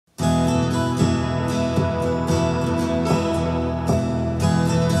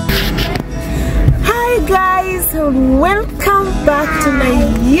and welcome back to my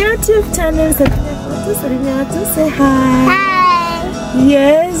YouTube channel. Say hi. Hi.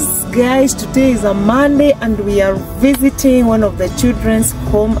 Yes guys, today is a Monday and we are visiting one of the children's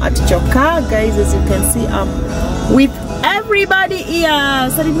home at Choka. Guys, as you can see, I'm with everybody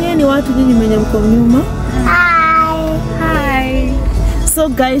here. Salimieni watu nyinyi mwenye mko nyuma. Hi. Hi. So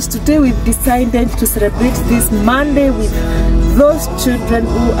guys, today we've decided to celebrate this Monday with those children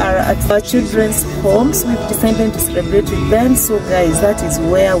who are at our children's homes. We've decided to celebrate with them. So guys, that is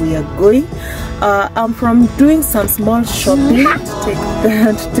where we are going. I'm from doing some small shopping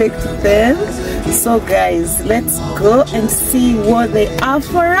to take to them. So guys, let's go and see what they are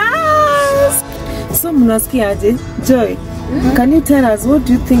for us. So mnasikiaje? Joy, can you tell us what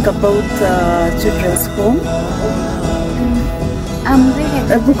do you think about children's home? I'm very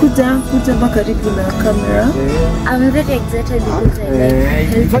excited. Camera. I'm very excited because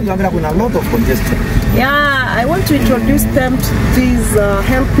I like a lot of congestion. Yeah, I want to introduce them to these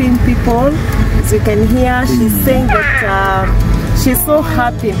helping people. As you can hear, she's saying that she's so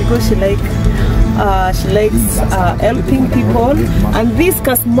happy because she likes helping people. And this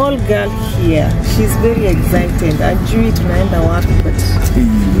small girl here, she's very excited. And Jui tunaenda wapi, but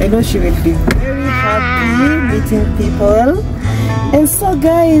I know she will be very happy meeting people. And so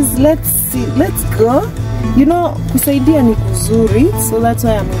guys, let's go. You know, kusaidia ni kuzuri, so that's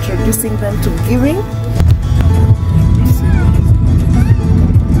why I'm introducing them to giving.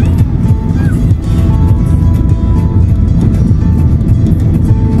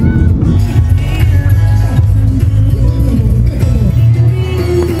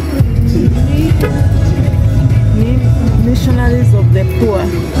 Missionaries of the poor.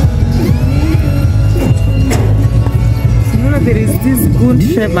 There is this good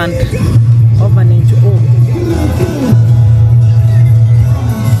shepherd of an NGO.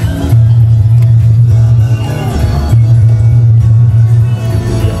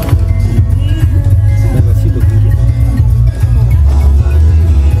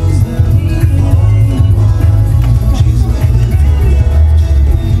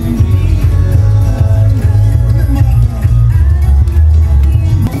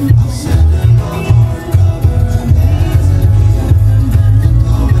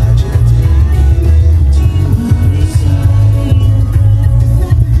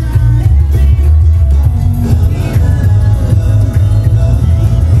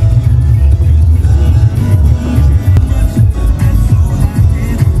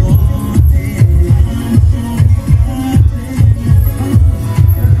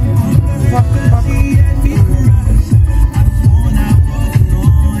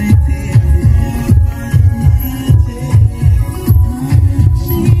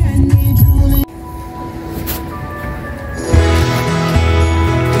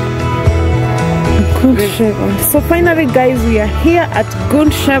 So finally guys, we are here at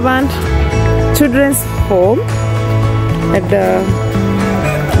Good Shepherd Children's Home, and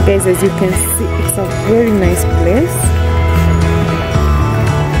guys, as you can see, it's a very nice place.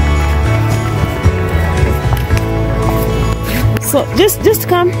 So just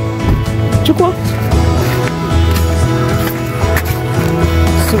come, Chukwa.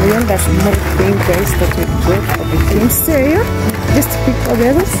 So we have that small thing guys that we bought for the things here. Just pick all the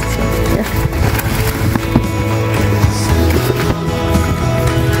others. Yeah.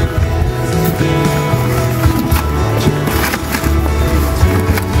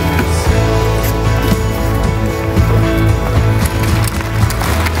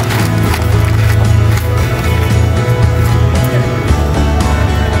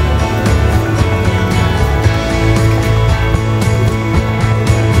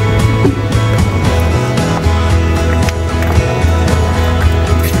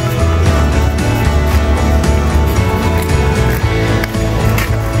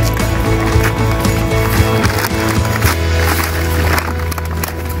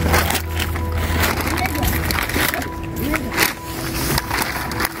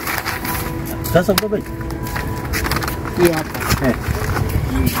 Sasa baba. Yeah.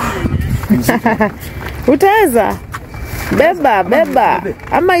 Utaweza? Beba.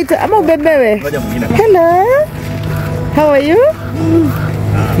 Ama ubebewe. Hello. How are you?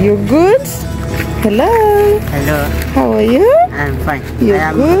 You good? Hello. Hello. How are you? I'm fine. You're I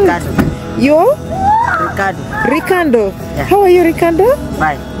am good. Ricardo. You? Ricardo. Ricardo. Yeah. How are you, Ricardo?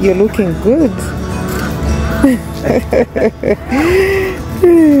 Fine. You're looking good.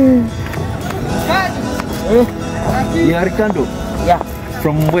 You are Ricardo? Yeah.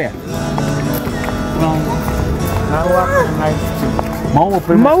 From where? From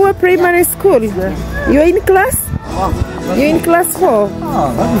Maua Primary School. Yeah. You're in class? Wow. You're in class 4? Oh,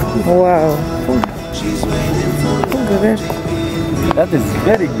 that is good. Wow. That is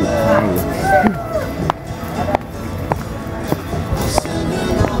very good.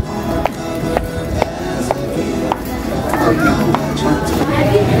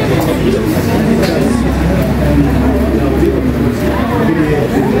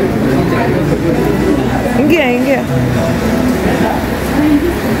 Ingia.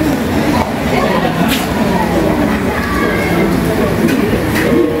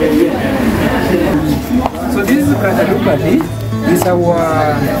 So this is Brother Lukati. This is our,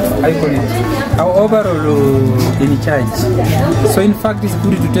 I call it, our overall in charge. So in fact, it's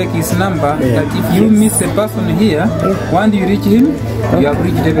good to take his number. That if you miss a person here, once you reach him, you have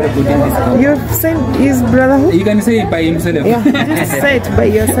reached everybody in this country. You've sent his brother who? You can say it by himself. Yeah, just say it by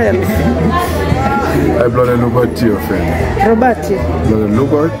yourself. I Brother Lubert Theophan. Robert. Brother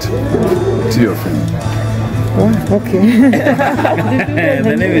Lubert Theophan. Oh, okay.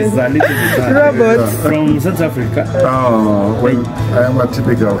 The name is a little bit Robert. from South Africa. Well, I am a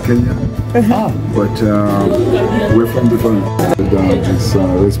typical Kenyan, but we're from different. It's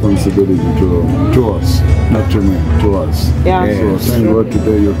responsibility to us, not to me, to us. Yeah. So thank God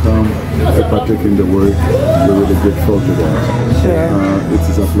today you come to partake in the work. We're really grateful to that. Sure. It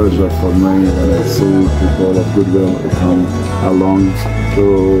is a pleasure for me when I see people of goodwill come along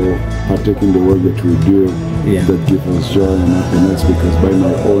to partake in the work that we do. That gives us joy and happiness, because by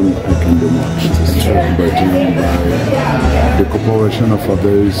my own I can do much. But by the cooperation of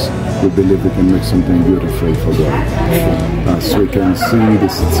others, we believe we can make something beautiful for God. As we can see the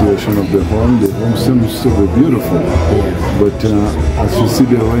situation of the home seems to be beautiful. But as you see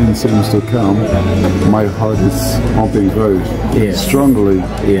the rain seems to come, my heart is pumping very strongly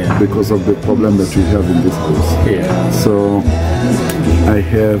because of the problem that we have in this place. So I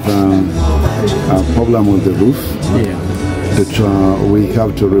have a problem with the roof. That we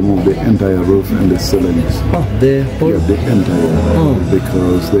have to remove the entire roof and the ceilings. The entire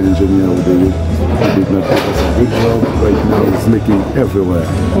because the engineer did not do a good job. Right now it's leaking everywhere.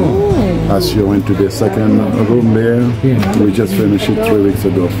 As you went to the second room there, we just finished it 3 weeks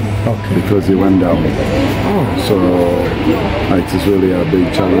ago because it went down. So it is really a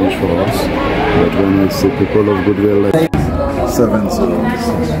big challenge for us. But when we see people of goodwill like 7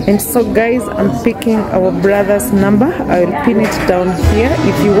 And so guys, I'm picking our brother's number. I will pin it down here.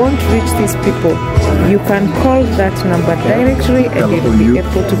 If you want to reach these people, you can call that number directly and you'll be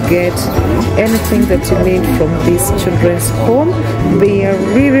able to get anything that you need from this children's home. They are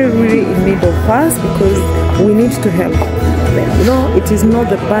really in need of us because we need to help them. No, it is not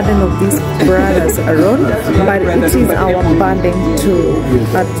the burden of these brothers alone, but it is our burden too.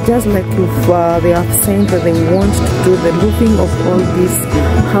 But just like if they are saying that they want to do the roofing of all these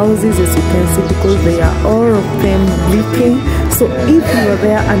houses, as you can see, because they are all of them leaking. So if you are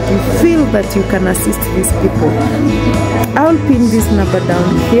there and you feel that you can assist these people, I'll pin this number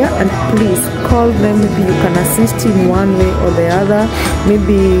down here and please call them. Maybe you can assist in one way or the other.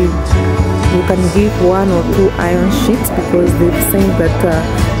 Maybe you can give 1 or 2 iron sheets because they're saying that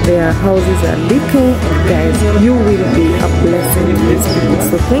their houses are leaking. Guys, you will be a blessing to these people.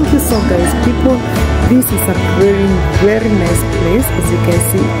 So thank you so guys, people. This is a very nice place. As you can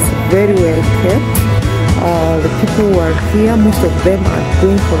see, it's very well kept. The people who are here, most of them are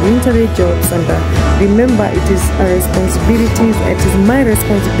going for military jobs, and remember, it is a responsibility. It is my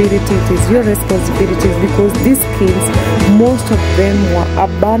responsibility, it is your responsibility, because these kids, most of them were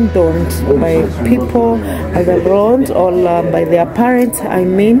abandoned by people around or by their parents. I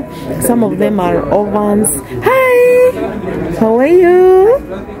mean, some of them are orphans. Hi, how are you?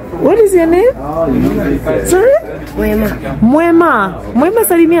 What is your name? Sorry? Mwema,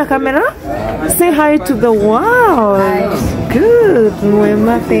 salimia camera. Say hi to the world. Hi. Good,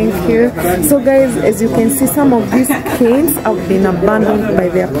 Mwema, thank you. So guys, as you can see, some of these kids have been abandoned by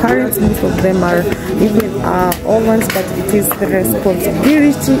their parents. Most of them are even orphans, but it is the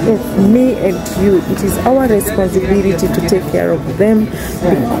responsibility of me and you. It is our responsibility to take care of them,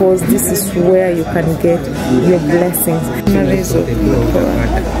 because this is where you can get your blessings.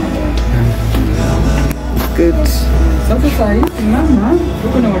 Good. Sasa hivi mama,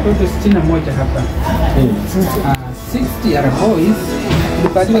 tuko na watoto 61 hapa. 60 are boys,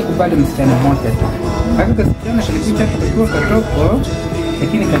 tulipatiwa kupata msichana mmoja tu. Haka kasichana kalikuja kulikuwa katoko,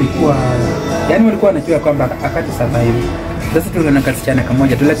 lakini kalikuwa, yani walikuwa wanajua kwamba akati survive. Sasa tulikuwa kasichana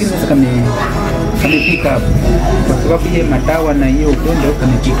kamoja tu, lakini sasa kamepika hapo. Kwa sababu yeye madawa na hiyo upendo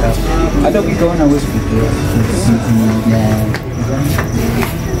kamepika hapo. Hata ukikaona wewe usikie.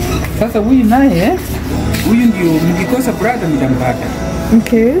 Sasa huyu naye, huyu ndio mkikosa brother mtampata.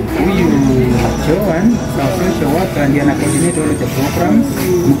 Okay. Huyu Joan na social worker ndiye ana coordinate all the programs.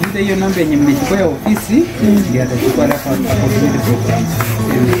 Mkiza hiyo namba yenye mmechukua ya ofisi ndiye atachukua alafu coordinate programs.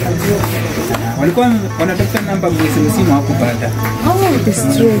 Walikuwa wanatafuta namba mwezi mzima hakupata. Oh,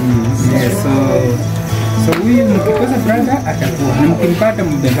 it's true. Yeah, so huyu mkikosa brother atakuwa na mkimpata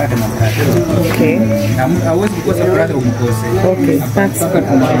mmepata na brother. Okay. Hawezi kukosa brother umkose. Okay. That's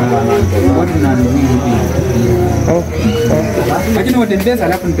Okay. Lakini watembeza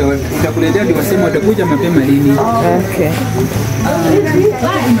alafu nitakuletea ndio waseme watakuja mapema lini. okay.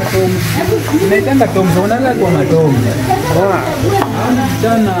 Naitanga Tom, unalala kwa madomo.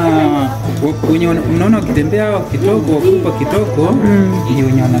 Jana wenye unaona ukitembea kidogo kupa kidogo ndio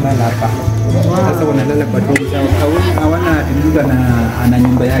wenye wanalala hapa. Sasa wanalala kwa domo zao. Hawana mtu ana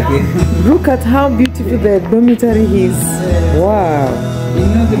nyumba yake. Look at how beautiful the dormitory is. Wow. You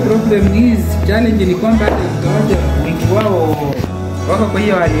know the problem is challenge ni kwamba ingawaje wengi wao wako kwa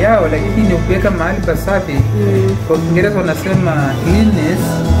hiyo hali yao, lakini ni ukiweka mahali pasafi. Kwa Kiingereza wanasema cleanliness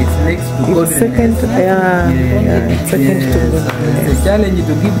is next to godliness. Second, second to godliness. It's a challenge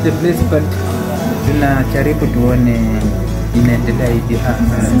to give the place, but tunajaribu tuone inaendelea hivi.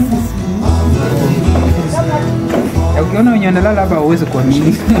 Ukiona wenye wanalala hapa hauwezi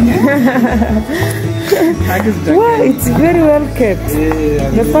kuamini. Wow, it's very well kept.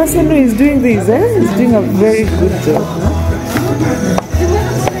 The person who is doing this is doing a very good job.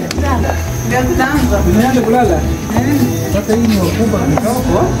 Unaenda kulala? Sasa hii ni ukubwa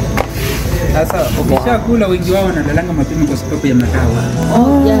kidogo. Sasa ukisha kula wengi wao wanalalanga mapema kwa sababu ya madawa.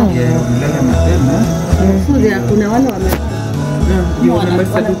 Wanalala mapema. Kuna wale Ndio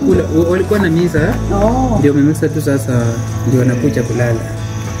wamemaliza tu kula, walikuwa na misa. Ndio wamemaliza tu sasa ndio wanakuja kulala.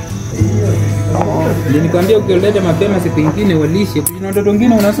 Ndio nikwambia ukileta mapema siku nyingine walishe. Kuna watoto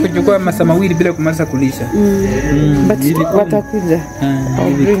wengine unaweza kuchukua masaa mawili bila kumaliza kulisha. But watakuja.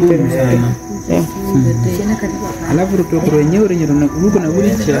 I'll bring them sana. Alafu rutokoro wenyewe renye ruko na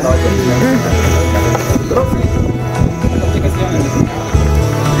kulisha.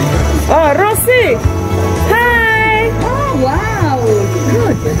 Oh, Rosie! Hi! Oh, wow!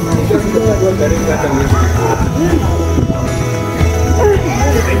 Good.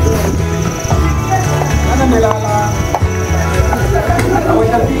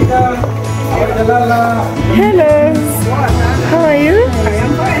 Hello! How are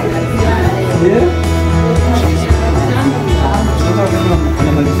you?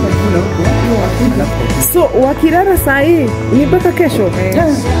 So, wakilala saa hii ni mpaka kesho?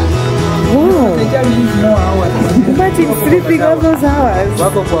 Wow! Imagine sleeping all those hours.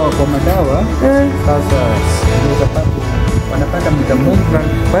 Wako kwa madawa. Sasa wanapata muda mwingi.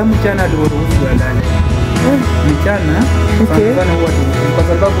 Kwa mchana ndio ruhusu walale. Mchana sana huwa kwa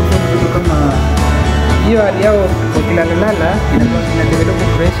sababu mtu kama hiyo hali yao wakilalala inakuwa inadevelop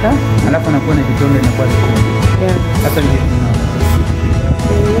pressure, alafu anakuwa na vidonda inakuwa vikubwa. Sasa ndio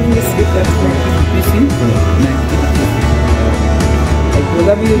kwa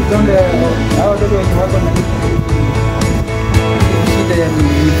sababu hiyo vidonda hao watoto wenye wako na shida ya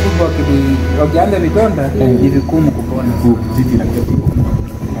mifugo wakianza vidonda ni vigumu kupona.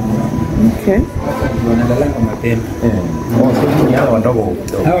 Okay. Wanalala mapema. Hao wadogo.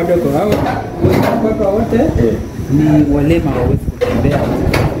 Hao wote ni walema hawezi kutembea.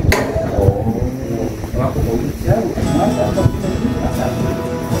 Wako kwa wheelchair.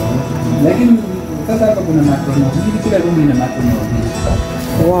 Lakini sasa hapa kuna matrono. Kila room ina matrono.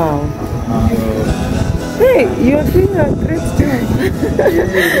 Wow. Hey, you're doing a great job.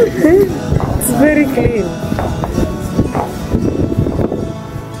 It's very clean.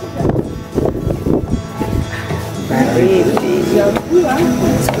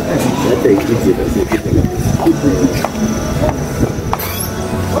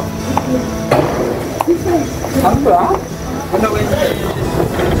 Hapa kuna wenye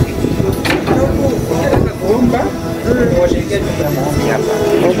kuomba washikie nyumba ya maombi hapa.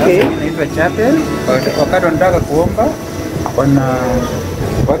 Okay. Inaitwa chapel. Wakati wanataka kuomba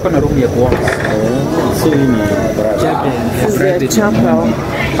wako na room ya kuomba. Chapel. This is their chapel.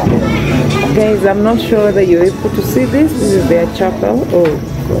 Guys, I'm not sure whether you're able to see this. This is their chapel. Oh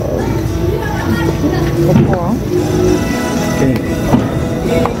God.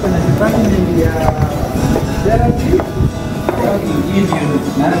 Kuna department ya therapy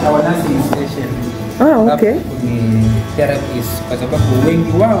na nursing station. Ah, okay. Ni therapists kwa sababu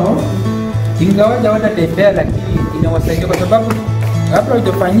wengi wao ingawaje watatembea, lakini inawasaidia kwa sababu hapa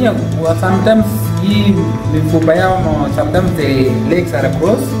hujafanyia sometimes hii mifupa yao, sometimes the legs are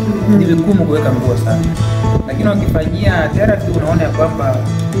cross, ni vigumu kuweka nguo sana. lakini wakifanyia therapy unaona kwamba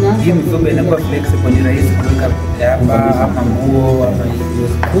hii mifupa inakuwa flexible, ni rahisi kuweka hapa ama nguo ama hiyo.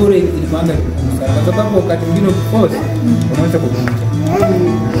 Kule ilipanga kukumsana kwa sababu wakati mwingine ukipose unaweza kuvunja.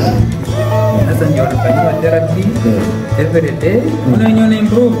 Sasa ndio wanafanyia therapy every day, unaona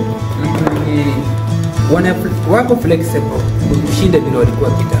improve, wako flexible kushinda vile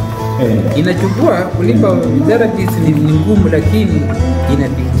walikuwa kitambo. Inachukua kulipa therapy ni ngumu, lakini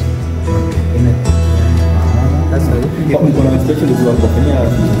inabidi. Sasa hivi kuna specialist wa kufanyia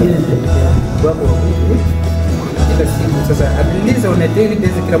wako kila siku. Sasa at least on a daily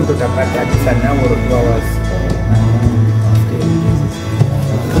basis kila mtu atapata an hour or 2 hours.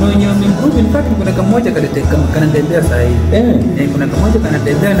 Kuna wenye improve, in fact kuna kamoja kanatembea saa hii. Kuna kamoja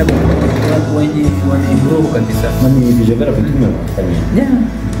kanatembea na wenye improve kabisa. Nani physiotherapy tumefanya? Yeah.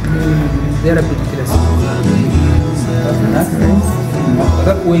 Therapy kila siku.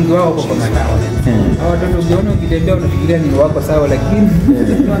 Sababu wengi wao wako kwa madawa. Hao watoto ukiona ukitembea unafikiria ni wako sawa, lakini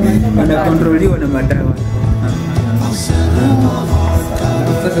wanakontroliwa na madawa.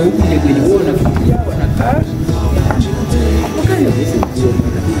 Sasa huku ndio kwenye wao unafikiria wanakaa.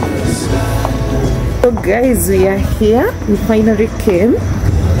 So guys, we are here. We finally came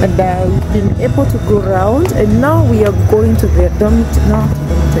and we've been able to go around, and now we are going to their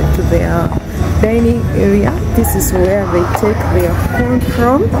to their dining area. This is where they take their food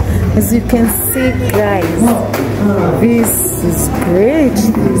from. As you can see, guys, this is great.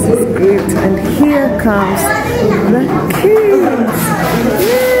 This is great. And here comes the kids.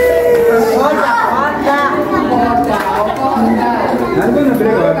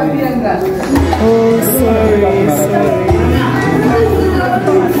 Oh, sorry.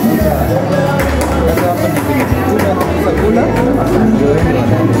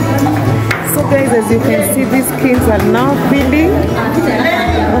 So guys, as you can see, these kids are now feeding.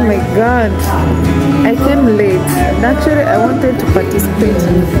 Oh my god, I came late, and actually I wanted to participate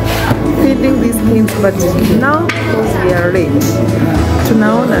in feeding these kids, but now because we are late,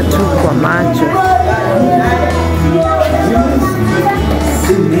 tunaona tu kwa macho.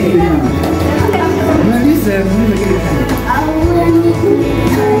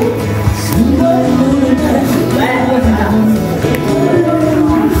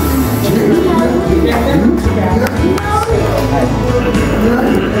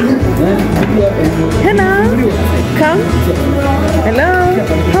 Hello, come. Hello,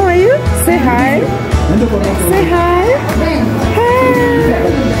 how are you? Say hi. Say hi. Hi.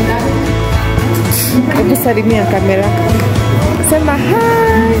 Hebu salimia kamera. Sema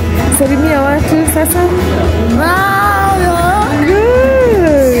hi. Salimia watu sasa. Good.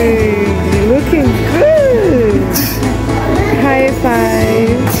 Looking good. High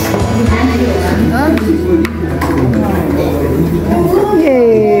five.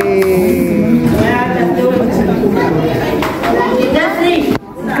 Yay.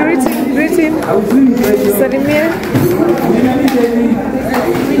 Greeting. Salimia.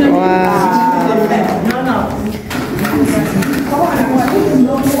 Wow.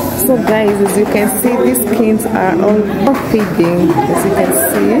 So guys, as you can see, these kids are all feeding, as you can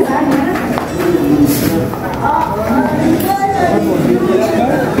see.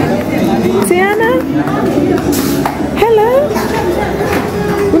 Tiana? Hello?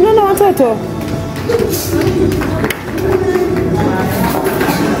 Unaona watoto?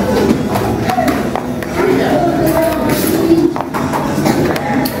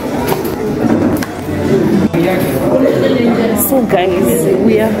 So guys,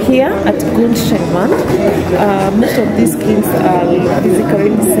 we are here at Gunshaiman. Most of these kids are physically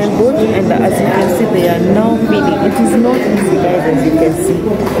disabled, and as you can see, they are now feeding. It is not easy, guys, as you can see.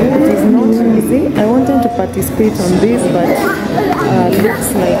 It is not easy. I wanted to participate on this, but looks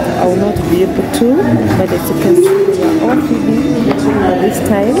like I will not be able to. But as you can see, we are all feeding at this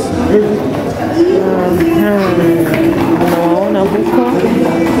time.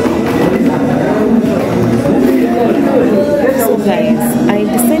 So guys, I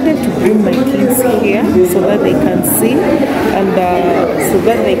decided to bring my kids here so that they can see, and so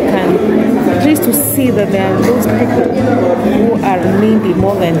that they can at least to see that there are those people who are needy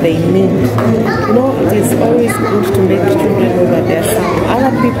more than they need. You know, it is always good to make children know that there are some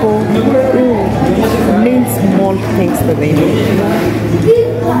other people who need small things that they need.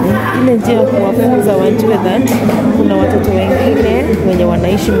 Ile njia ya kuwafunza wajue that kuna watoto wengine wenye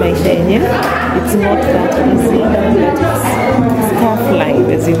wanaishi maisha yenye it's not that easy, but it's tough life,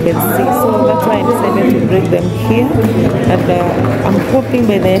 as you can see. So that's why I decided to bring them here, and I'm hoping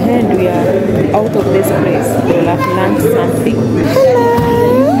by the end we are out of this place they will have learned something.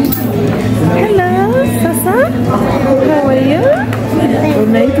 Hello, Sasa, how are you?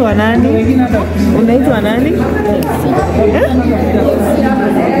 Unaitwa nani? Unaitwa nani?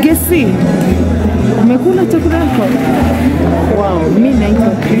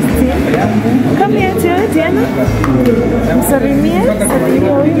 Msalimie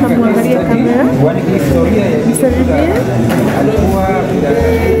huyu na muangalie kamera. Msalimie.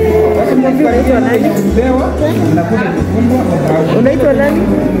 Unaitwa nani? Unaitwa nani?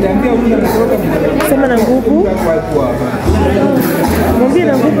 Sema na nguvu. Mwambie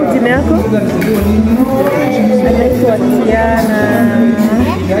na nguvu jina yako. Anaitwa Tiana.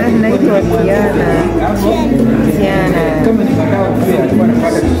 Anaitwa Tiana. Tiana.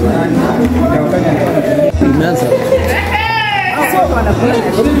 Imeanza.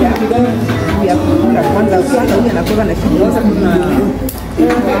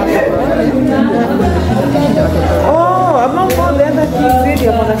 Oh, among all the other kids really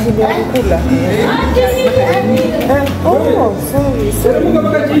are going to kukula. Oh, sorry. So ni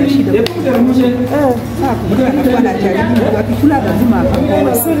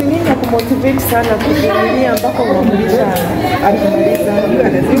nini ya kumotivate sana kujiamini ambako unamlisha akimaliza?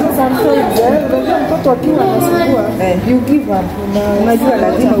 Sometimes mtoto akiwa anasumbua, you give up. Unajua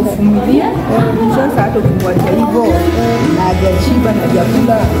lazima uvumilie. Sasa hata ukimwacha hivyo na hajashiba na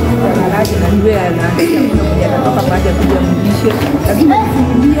hajakula analaje na niwe anaanza kuna anatoka baada ya kuja mlishe. Lakini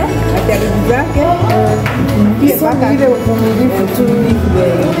uvumilie ajaribu zake. Pia mpaka ile uvumilivu tu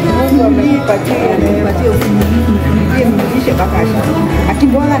Mungu amepatia uvumilivu mlishe mpaka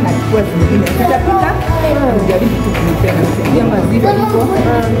akibona na kwa vingine. Tutapita kujaribu tu kumtenda. Ndio maziwa hivyo.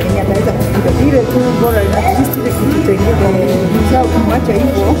 Yenye ataweza kupita ile tu bora at least ile kitengene. Sasa kumwacha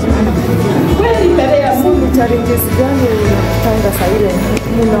hivyo ni challenges gani unapanga saa ile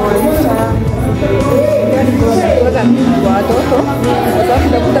mnawaita kwa mimi kwa watoto kwa sababu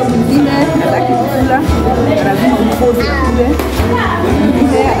unakuta mwingine hataki kukula lazima umforce kule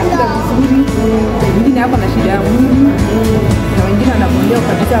mwingine anakula vizuri mwingine hapo na shida ya mwili na wengine wanamwambia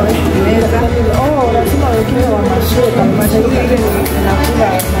kabisa hawezi kuweza lazima wengine wa mashuka kama ile nakula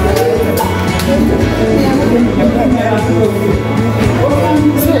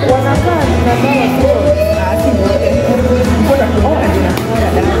wanakaa na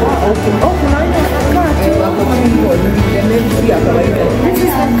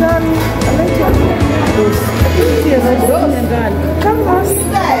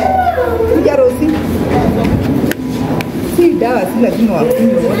dawa si lazima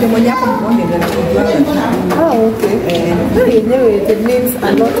wakunywe wote mwenye hapo mkonde ndio anakujua. Okay. Yenyewe it means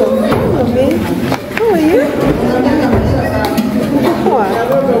a lot of me. How are you? Poa.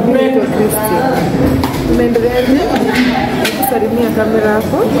 Unaendeleaje? Salimia kamera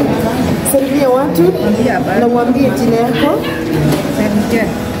yako. Salimia watu na uambie jina yako. Salimia.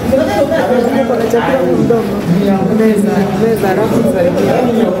 Kuna chakula mdomo. Unaweza alafu salimia.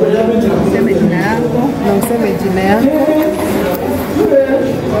 Useme jina yako na useme jina yako.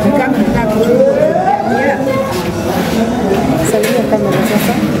 Salimia kamera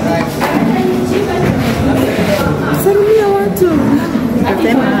sasa. Salimia watu.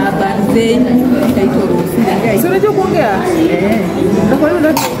 Nasema habari zenu, naitwa Rosi. Sio unajua kuongea? Na kwa nini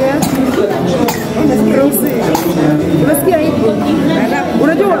unaongea? Rosi. Unasikia hivyo?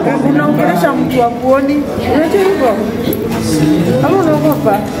 Unajua unaongelesha mtu wa kuoni. Unajua hivyo? Ama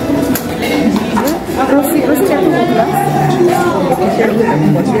unaogopa? Rosi ya class?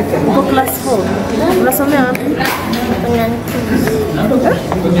 Uko class 4. Unasomea wapi?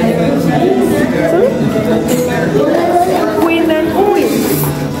 Queen and Queen.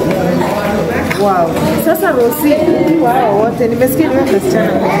 Wow. Sasa Rosi, wao wote nimesikia ni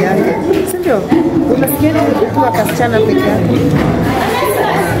kasichana peke yake. Si ndio? Unasikia ni ukiwa kasichana peke yake?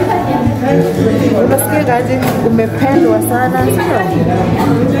 Unasikia aje umependwa sana?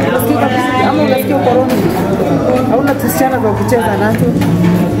 Unasikia kabisa ama unasikia ukoroni? Hauna tusichana za kucheza nato?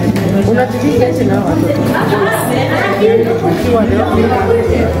 Unatijia aje na watoto? Ukiwa leo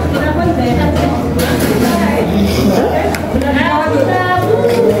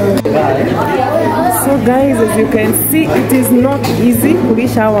So guys, as you can see, it is not easy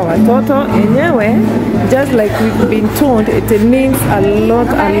kulisha hawa watoto enyewe. Just like we've been told, it needs a lot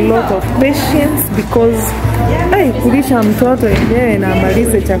of patience because kulisha mtoto enyewe na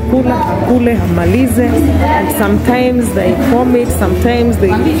amalize chakula, akule, amalize, and sometimes they vomit, sometimes they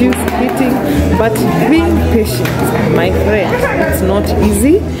refuse eating, but being patient, my friend, it's not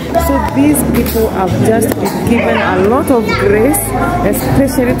easy. So these people have just been given a lot of grace,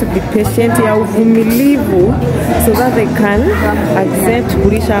 especially to be patient ya uvumilivu, so that they can accept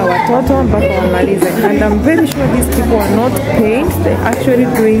kulisha watoto mpaka wamalize. And I'm very sure these people are not paid. They're actually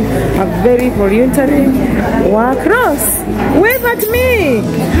doing a very voluntary Walk across. Wave at me.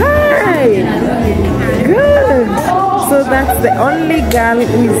 Hi. Good. So that's the only girl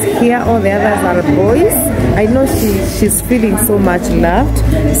who is here. All the others are boys. I know she's feeling so much loved.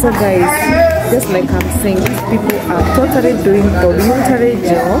 So guys, just like I'm saying, these people are totally doing voluntary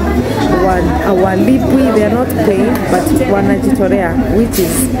job. Our lipwi, they are not paying, but wanajitorea, which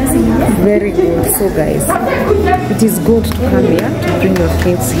is very good. So guys, it is good to come here to bring your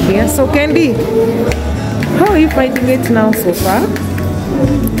kids here. So Candy, how are you finding it now so far?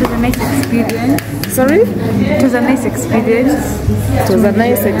 It was a nice experience. Sorry? It was a nice experience. It was a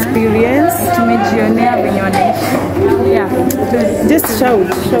nice experience. Tumejionea wenye wanaishi. Yeah. Just shout.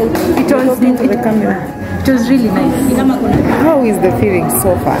 It was into the camera. It was really nice. How is the feeling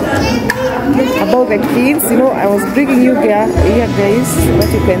so far? About the kids, you know, I was bringing you here guys, but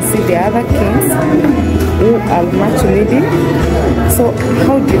you can see the other kids who are much needy. So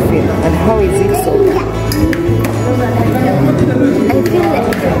how do you feel and how is it so far? I feel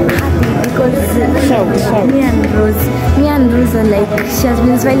happy because Shout. me and Rose are like, she has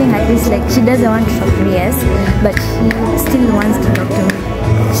been smiling at this, like she doesn't want to talk to me, yes, but she still wants to talk to me.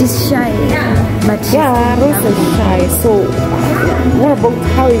 She's shy, but Rose is shy. So what about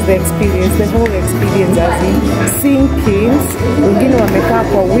how is the experience, the whole experience, as in seeing kids, wengine wamekaa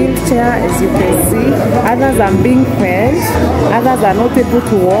kwa wheelchair, as you can see, others are being fed, others are not able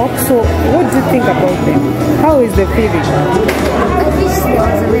to walk. So what do you think about them? How is the feeling? I wish there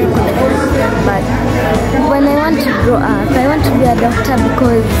was a way to help, but when I want to grow up, I want to be a doctor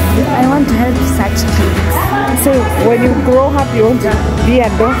because I want to help such kids. So when you grow up, you want to be a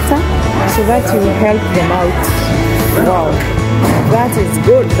doctor so that you will help them out. Wow, that is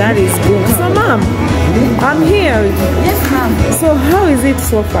good. That is good. So mom, I'm here. Yes, ma'am. So how is it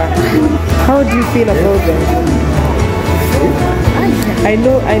so far? How do you feel about them? I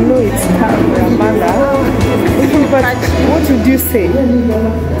know it's tough for a mother, but what would you say?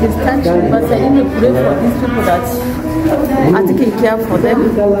 It's touching, but I need to pray for these people that are taking care for them.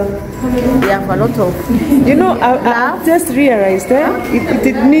 They have a lot of, you know, I just realized that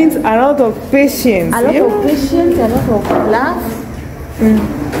it means a lot of patience. a lot of patience, a lot of love.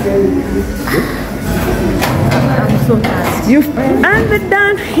 I'm so touched. You've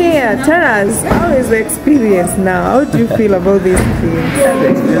underdone here. Tell us, how is the experience now? How do you feel about these things? The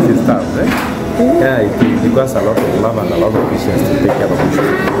experience is tough, eh? Yeah, it requires a lot of love and a lot of patience to take care of people.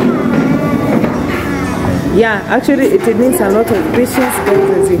 Yeah, actually it needs a lot of patience, guys,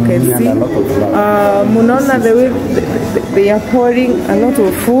 as you can see. Munaona the way they are pouring a lot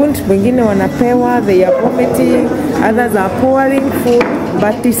of food. Wengine wanapewa, they are vomiting, others are pouring food,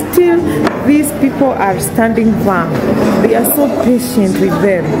 but still these people are standing firm. They are so patient with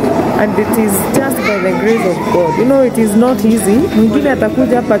them, and it is just by the grace of God. You know, it is not easy. Mwingine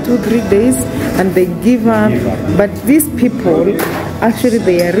atakuja hapa 2-3 days and they give up, but these people, actually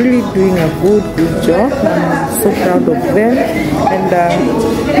they are really doing a good job. I'm so proud of them. And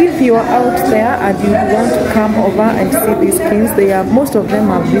if you are out there and you want to come over and see these kids, most of them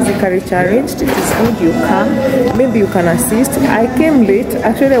are physically challenged. It is good you come. Maybe you can assist. I came late.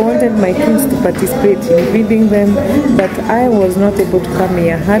 Actually, I wanted my kids to participate in feeding them, but I was not able to come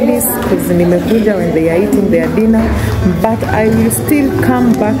here early because nimekuja when they are eating their dinner. But I will still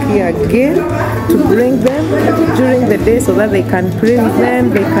come back here again to bring them during the day so that they can play with them,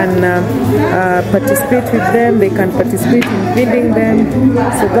 they can participate with them, they can participate in feeding them,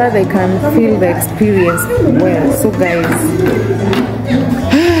 so that they can feel the experience well. So guys,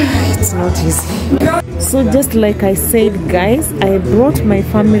 it's not easy. So just like I said, guys, I brought my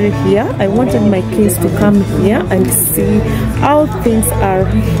family here. I wanted my kids to come here and see how things are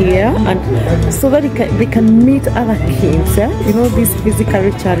here, and so that they can meet other kids. You know, these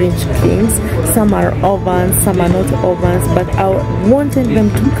physically challenged kids. Some are orphans, some are not orphans, but I wanted them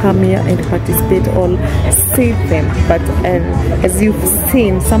to come here and participate or see them. But as you've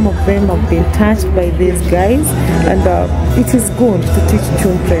seen, some of them have been touched by these guys, and it is good to teach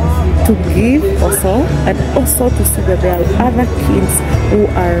children to give also, and also to see that there are other kids who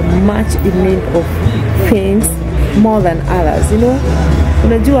are much in need of things more than others. You know,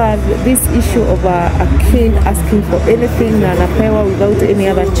 unajua this issue of a kid asking for anything na anapewa without any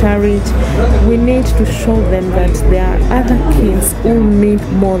other charity, we need to show them that there are other kids who need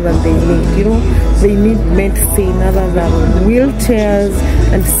more than they need. You know, they need medicine, others are on wheelchairs,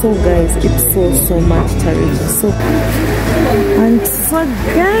 and so guys, it's so much charity. So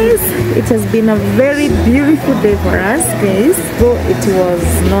guys, it has been a very beautiful day for us, guys. Though it was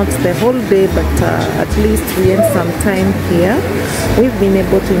not the whole day, but at least we had some time here. We've been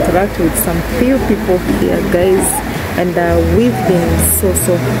able to interact with some few people here, guys. and we've been so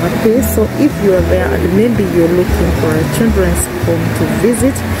happy. So if you are there and maybe you're looking for a children's home to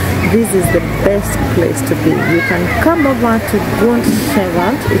visit, this is the best place to be. You can come over to Gund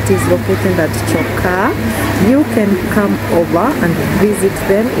Shepherd. It is located at Choka. You can come over and visit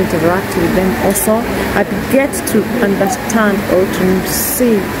them, interact with them also, and get to understand or to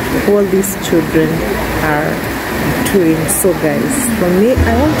see what these children are doing. So guys, for me,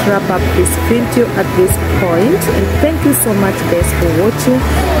 I want to wrap up this video at this point, and thank you so much guys for watching.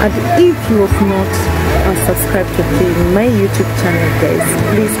 And if you have not subscribed to my YouTube channel, guys,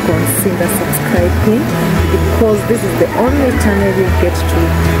 please consider subscribing, because this is the only channel you get to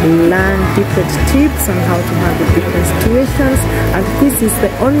learn different tips on how to handle different situations, and this is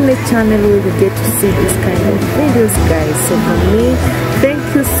the only channel where you get to see this kind of videos, guys. So for me, thank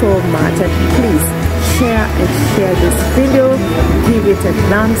you so much, and please share this video, give it a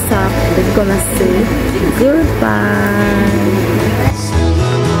thumbs up, and I'm gonna say goodbye.